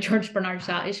quote by George Bernard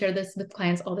Shaw. I share this with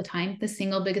clients all the time. The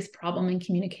single biggest problem in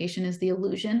communication is the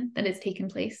illusion that it's taken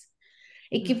place.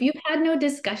 Like, if you've had no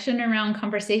discussion around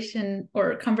conversation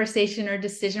or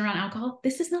decision around alcohol,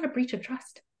 this is not a breach of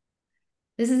trust.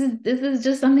 This is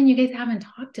just something you guys haven't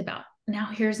talked about. Now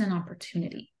here's an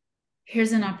opportunity.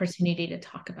 Here's an opportunity to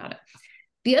talk about it.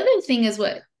 The other thing is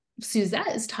what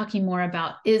Suzette is talking more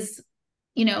about is,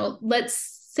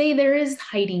 let's say there is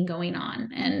hiding going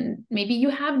on, and maybe you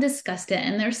have discussed it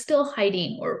and they're still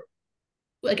hiding, or,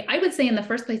 like, I would say in the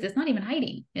first place, it's not even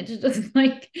hiding. It's just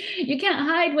like, you can't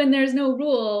hide when there's no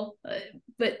rule,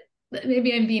 but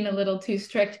maybe I'm being a little too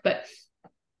strict. But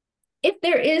if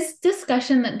there is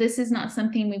discussion that this is not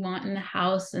something we want in the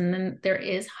house, and then there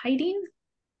is hiding,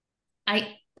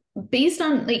 based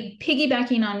on, like,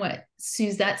 piggybacking on what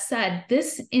Suzette said,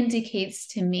 this indicates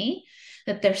to me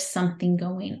that there's something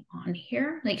going on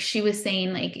here. Like she was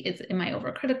saying, like, am I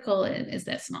overcritical? Is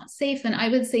this not safe? And I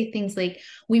would say things like,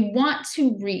 we want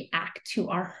to react to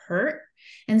our hurt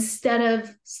instead of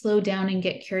slow down and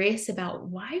get curious about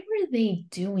why were they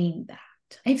doing that?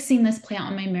 I've seen this play out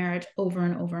in my marriage over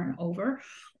and over and over,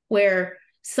 where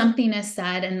something is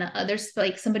said and the others,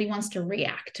 like somebody wants to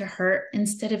react to hurt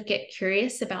instead of get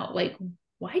curious about, like,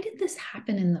 why did this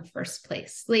happen in the first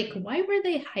place? Like, why were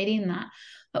they hiding that?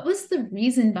 What was the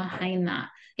reason behind that?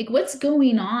 Like, what's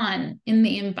going on in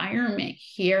the environment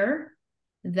here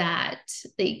that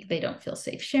they don't feel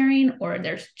safe sharing, or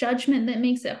there's judgment that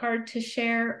makes it hard to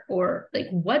share, or like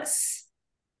what's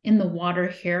in the water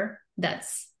here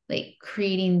that's like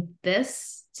creating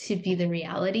this to be the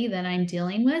reality that I'm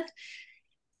dealing with.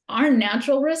 Our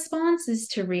natural response is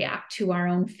to react to our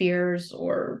own fears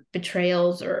or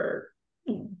betrayals or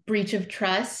breach of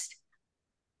trust.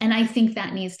 And I think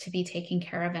that needs to be taken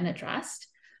care of and addressed.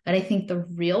 But I think the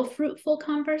real fruitful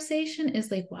conversation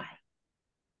is like, why?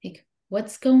 Like,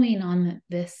 what's going on that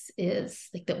this is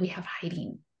like that we have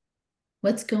hiding?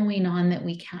 What's going on that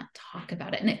we can't talk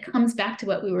about it? And it comes back to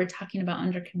what we were talking about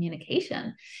under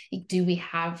communication. Like, do we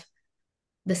have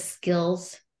the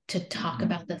skills to talk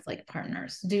about this like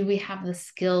partners? Do we have the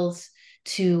skills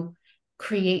to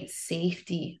create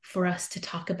safety for us to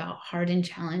talk about hard and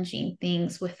challenging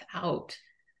things without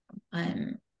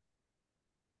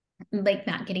like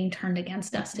that getting turned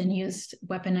against us and used,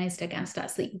 weaponized against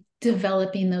us? Like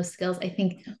developing those skills. I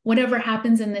think whatever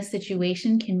happens in this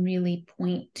situation can really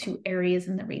point to areas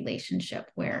in the relationship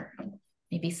where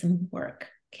maybe some work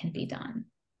can be done.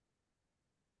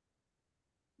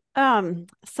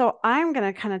 So I'm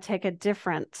going to kind of take a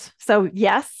different, so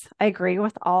yes, I agree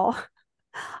with all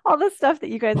the stuff that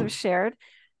you guys have shared.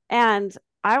 And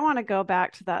I want to go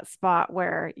back to that spot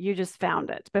where you just found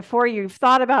it. Before you've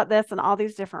thought about this and all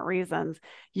these different reasons,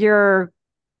 you're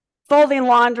folding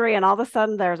laundry and all of a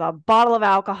sudden there's a bottle of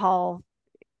alcohol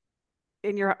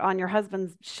on your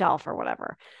husband's shelf or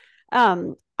whatever.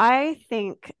 I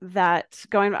think that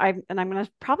I'm going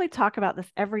to probably talk about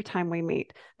this every time we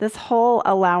meet, this whole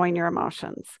allowing your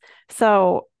emotions.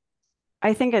 So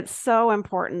I think it's so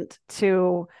important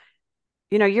to,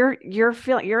 you're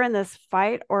in this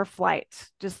fight or flight,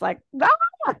 just like,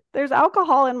 there's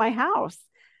alcohol in my house.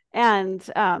 And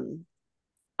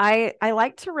I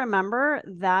like to remember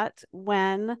that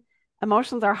when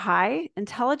emotions are high,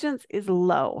 intelligence is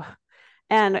low.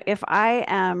 And if I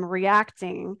am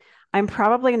reacting, I'm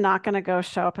probably not going to go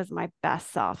show up as my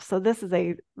best self. So this is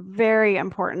a very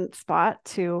important spot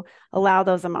to allow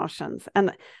those emotions.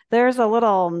 And there's a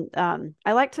little,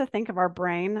 I like to think of our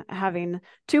brain having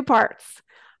two parts.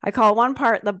 I call one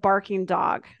part the barking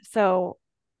dog. So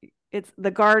it's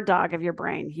the guard dog of your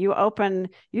brain.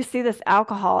 You see this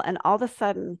alcohol and all of a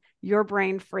sudden your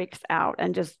brain freaks out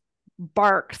and just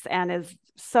barks and is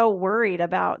so worried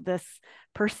about this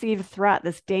perceived threat,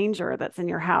 this danger that's in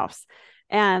your house.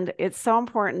 And it's so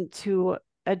important to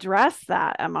address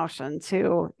that emotion,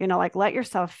 to, like let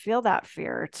yourself feel that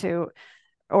fear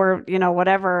or,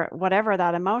 whatever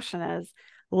that emotion is,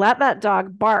 let that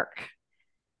dog bark.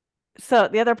 So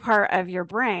the other part of your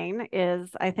brain is,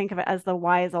 I think of it as the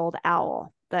wise old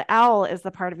owl. The owl is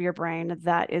the part of your brain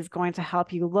that is going to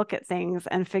help you look at things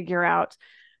and figure out,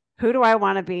 who do I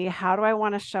want to be? How do I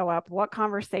want to show up? What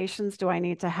conversations do I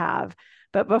need to have?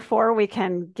 But before we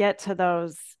can get to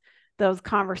those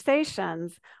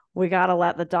conversations, we got to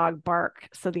let the dog bark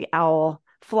so the owl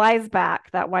flies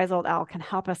back. That wise old owl can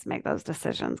help us make those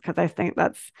decisions, because I think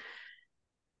that's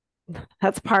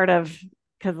part of,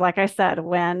 because like I said,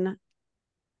 when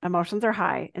emotions are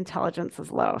high, intelligence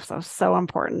is low. So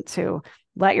important to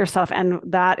let yourself, and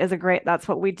that's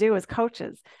what we do as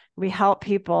coaches. We help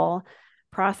people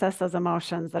process those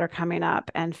emotions that are coming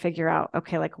up and figure out,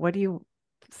 okay, like,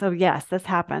 so yes, this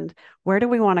happened. Where do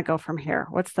we want to go from here?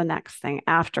 What's the next thing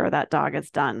after that dog is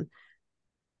done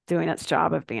doing its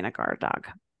job of being a guard dog?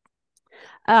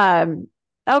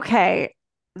 Okay.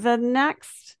 The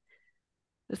next,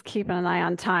 just keeping an eye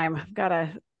on time. I've got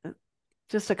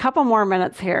just a couple more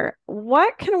minutes here.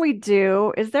 What can we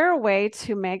do? Is there a way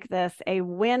to make this a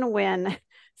win-win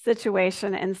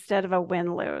situation instead of a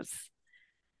win-lose?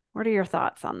 What are your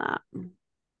thoughts on that?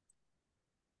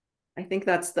 I think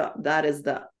that is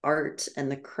the art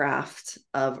and the craft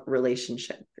of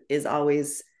relationship, is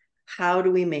always, how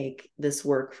do we make this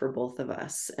work for both of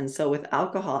us? And so with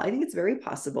alcohol, I think it's very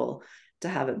possible to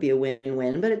have it be a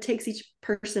win-win, but it takes each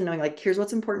person knowing, like, here's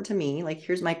what's important to me. Like,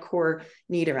 here's my core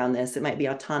need around this. It might be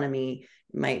autonomy,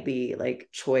 it might be like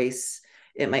choice,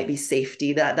 it might be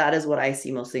safety. That is what I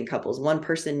see mostly in couples. One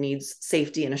person needs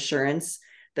safety and assurance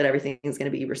that everything is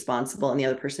going to be responsible and the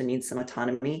other person needs some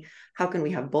autonomy. How can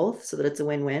we have both so that it's a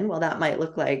win-win? Well, that might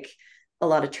look like a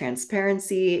lot of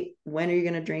transparency. When are you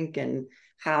going to drink and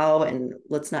how? And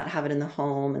let's not have it in the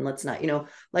home, and let's not,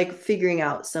 like figuring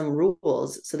out some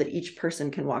rules so that each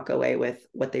person can walk away with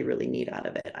what they really need out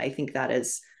of it. I think that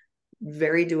is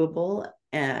very doable.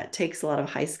 It takes a lot of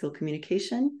high skill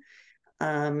communication,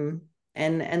 and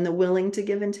the willing to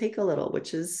give and take a little,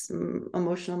 which is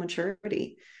emotional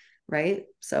maturity, right?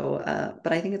 So,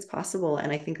 but I think it's possible,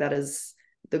 and I think that is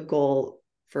the goal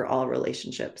for all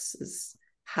relationships: is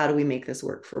how do we make this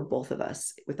work for both of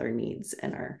us with our needs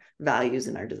and our values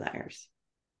and our desires?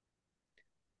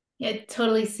 Yeah, I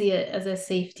totally see it as a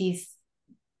safety,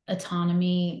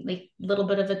 autonomy, like a little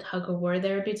bit of a tug of war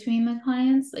there between the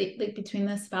clients, like between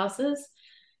the spouses.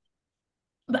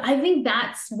 But I think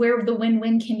that's where the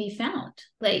win-win can be found.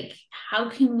 Like, how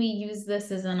can we use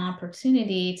this as an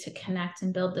opportunity to connect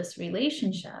and build this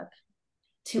relationship,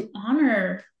 to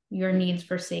honor your needs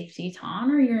for safety, to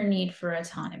honor your need for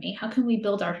autonomy? How can we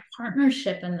build our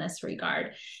partnership in this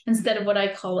regard instead of what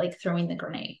I call like throwing the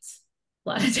grenades? A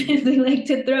lot of times we like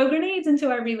to throw grenades into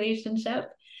our relationship.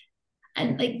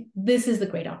 And like, this is the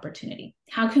great opportunity.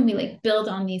 How can we like build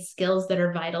on these skills that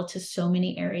are vital to so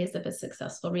many areas of a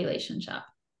successful relationship?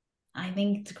 I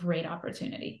think it's a great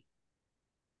opportunity.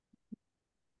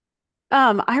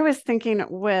 I was thinking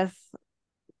with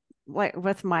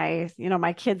my,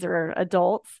 my kids are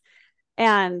adults,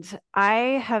 and I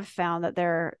have found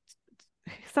that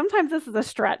sometimes this is a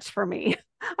stretch for me.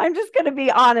 I'm just going to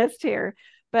be honest here,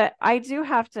 but I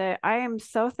am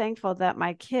so thankful that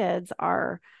my kids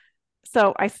are,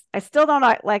 so I still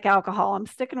don't like alcohol. I'm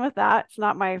sticking with that. It's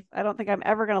not I don't think I'm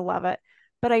ever going to love it,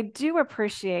 but I do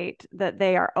appreciate that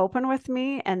they are open with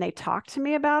me and they talk to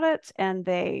me about it, and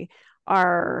they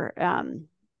are,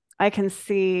 I can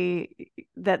see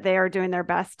that they are doing their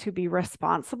best to be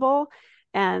responsible.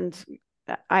 And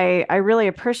I really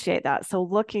appreciate that. So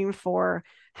looking for,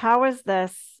 how is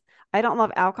this? I don't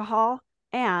love alcohol,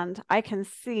 and I can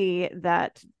see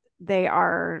that they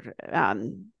are,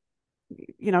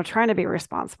 trying to be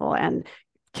responsible and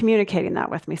communicating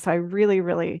that with me. So I really,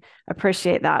 really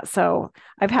appreciate that. So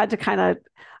I have to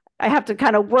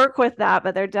kind of work with that,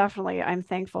 but I'm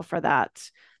thankful for that,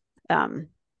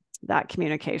 that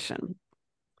communication.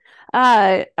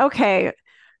 Okay.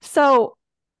 So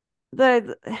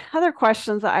the other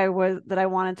questions that I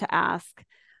wanted to ask: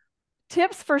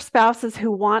 tips for spouses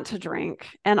who want to drink,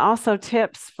 and also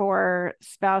tips for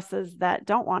spouses that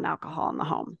don't want alcohol in the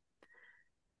home.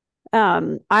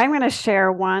 I'm going to share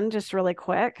one just really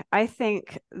quick. I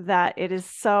think that it is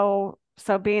so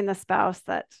being the spouse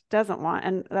that doesn't want,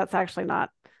 and that's actually not,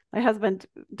 my husband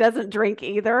doesn't drink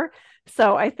either.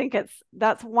 So I think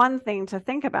that's one thing to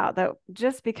think about, that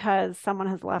just because someone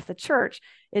has left the church,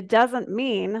 it doesn't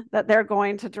mean that they're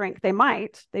going to drink. They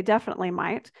definitely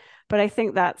might, but I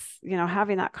think that's,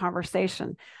 having that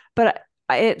conversation. But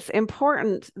it's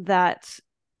important that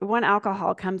when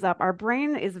alcohol comes up, our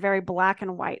brain is very black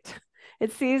and white.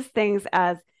 It sees things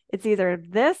as it's either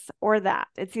this or that.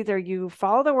 It's either you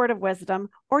follow the word of wisdom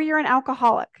or you're an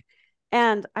alcoholic.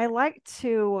 And I like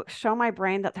to show my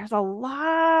brain that there's a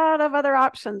lot of other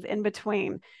options in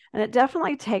between. And it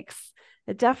definitely takes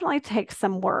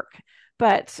some work,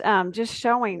 but just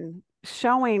showing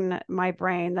my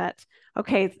brain that,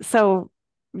 okay, so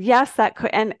yes, that could,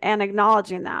 and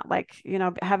acknowledging that, like,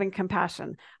 having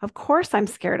compassion. Of course, I'm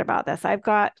scared about this. I've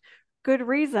got good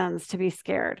reasons to be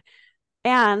scared.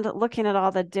 And looking at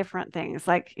all the different things,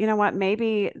 like, what,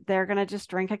 maybe they're going to just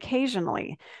drink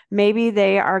occasionally. Maybe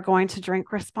they are going to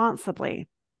drink responsibly.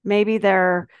 Maybe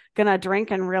they're going to drink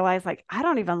and realize, like, I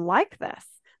don't even like this.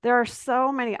 There are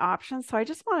so many options. So I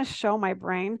just want to show my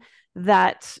brain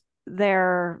that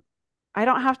I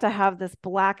don't have to have this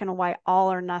black and white,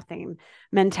 all or nothing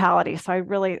mentality. So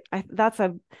that's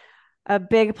a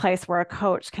big place where a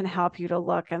coach can help you to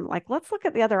look and, like, let's look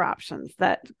at the other options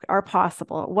that are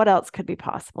possible. What else could be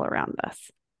possible around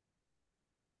this?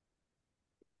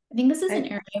 I think this is an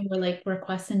area where like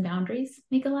requests and boundaries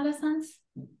make a lot of sense.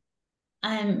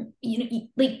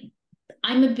 Like,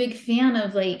 I'm a big fan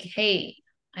of like, hey,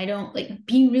 I don't, like,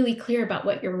 being really clear about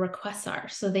what your requests are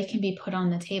so they can be put on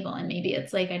the table. And maybe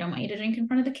it's like, I don't want you to drink in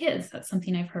front of the kids. That's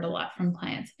something I've heard a lot from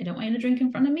clients. I don't want you to drink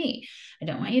in front of me. I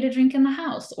don't want you to drink in the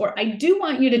house. Or I do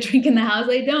want you to drink in the house.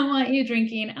 I don't want you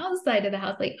drinking outside of the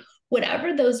house. Like,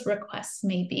 whatever those requests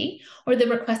may be. Or the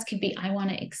request could be, I want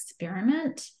to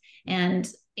experiment, and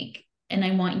like, and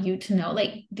I want you to know,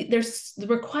 like, there's the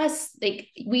requests, like,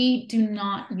 we do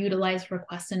not utilize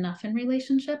requests enough in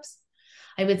relationships.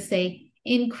 I would say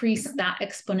increase that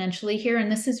exponentially here.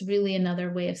 And this is really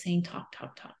another way of saying talk,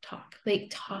 like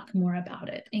talk more about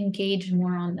it, engage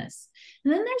more on this.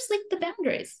 And then there's like the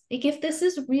boundaries. Like if this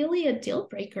is really a deal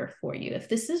breaker for you, if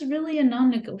this is really a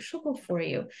non-negotiable for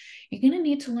you, you're going to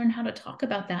need to learn how to talk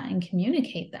about that and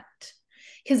communicate that.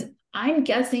 Because I'm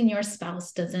guessing your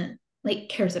spouse doesn't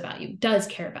cares about you, does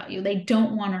care about you. They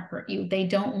don't want to hurt you. They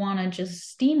don't want to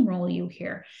just steamroll you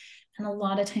here. And a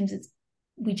lot of times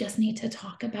we just need to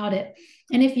talk about it.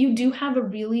 And if you do have a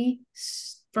really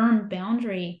firm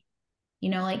boundary,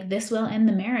 like this will end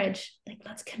the marriage,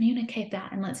 let's communicate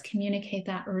that, and let's communicate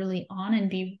that early on and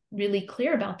be really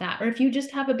clear about that. Or if you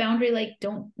just have a boundary,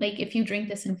 if you drink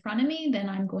this in front of me, then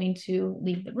I'm going to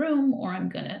leave the room, or I'm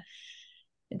going to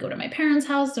go to my parents'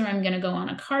 house, or I'm going to go on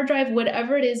a car drive,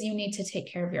 whatever it is, you need to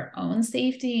take care of your own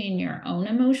safety and your own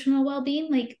emotional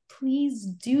well-being. Please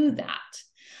do that.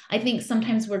 I think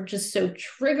sometimes we're just so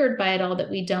triggered by it all that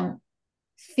we don't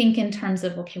think in terms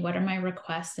of, okay, what are my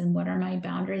requests and what are my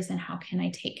boundaries, and how can I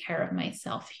take care of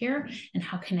myself here? And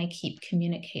how can I keep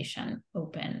communication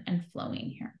open and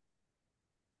flowing here?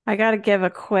 I got to give a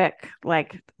quick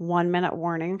 1 minute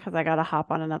warning because I got to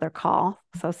hop on another call.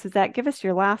 So Suzette, give us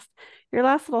your last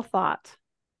little thought.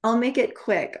 I'll make it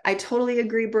quick. I totally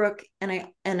agree, Brooke. And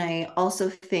I also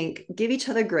think give each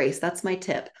other grace. That's my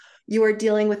tip. You are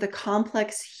dealing with a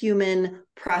complex human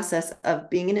process of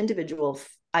being an individual,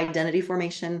 identity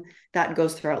formation that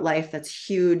goes throughout life. That's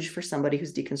huge for somebody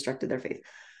who's deconstructed their faith.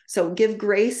 So give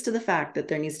grace to the fact that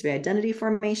there needs to be identity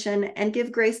formation, and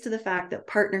give grace to the fact that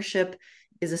partnership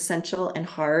is essential and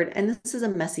hard. And this is a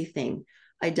messy thing.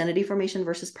 Identity formation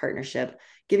versus partnership.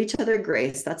 Give each other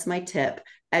grace. That's my tip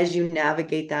as you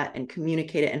navigate that and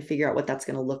communicate it and figure out what that's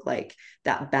going to look like,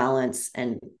 that balance,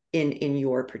 and in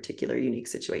your particular unique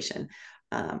situation.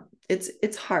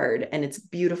 It's hard and it's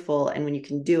beautiful. And when you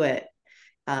can do it,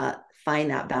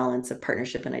 find that balance of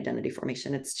partnership and identity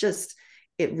formation.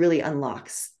 It really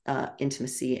unlocks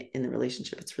intimacy in the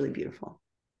relationship. It's really beautiful.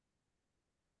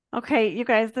 Okay, you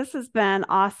guys, this has been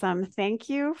awesome. Thank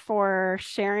you for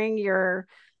sharing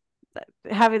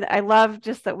I love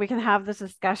just that we can have this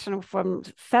discussion from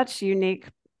such unique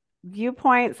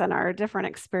viewpoints and our different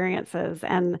experiences.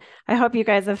 And I hope you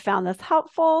guys have found this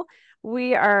helpful.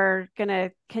 We are going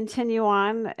to continue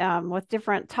on with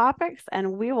different topics,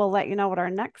 and we will let you know what our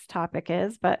next topic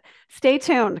is, but stay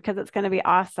tuned because it's going to be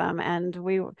awesome. And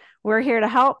we're here to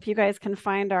help. You guys can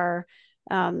find our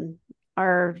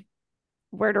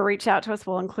where to reach out to us.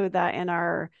 We'll include that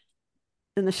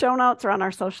in the show notes or on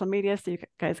our social media, so you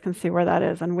guys can see where that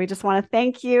is. And we just want to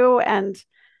thank you, and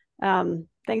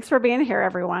thanks for being here,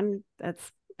 everyone.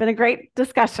 It's been a great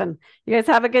discussion. You guys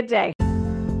have a good day.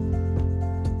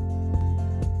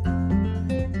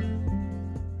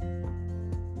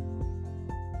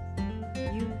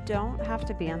 You don't have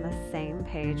to be on the same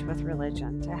page with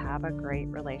religion to have a great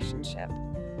relationship.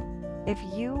 If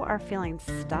you are feeling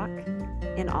stuck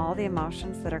in all the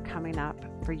emotions that are coming up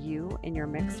for you in your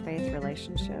mixed faith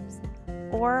relationships,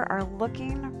 or are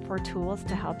looking for tools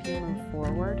to help you move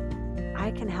forward, I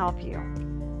can help you.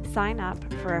 Sign up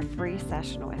for a free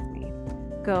session with me.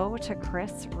 Go to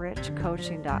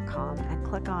chrisrichcoaching.com and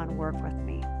click on Work with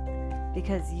Me,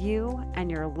 because you and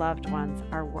your loved ones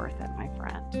are worth it, my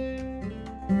friend.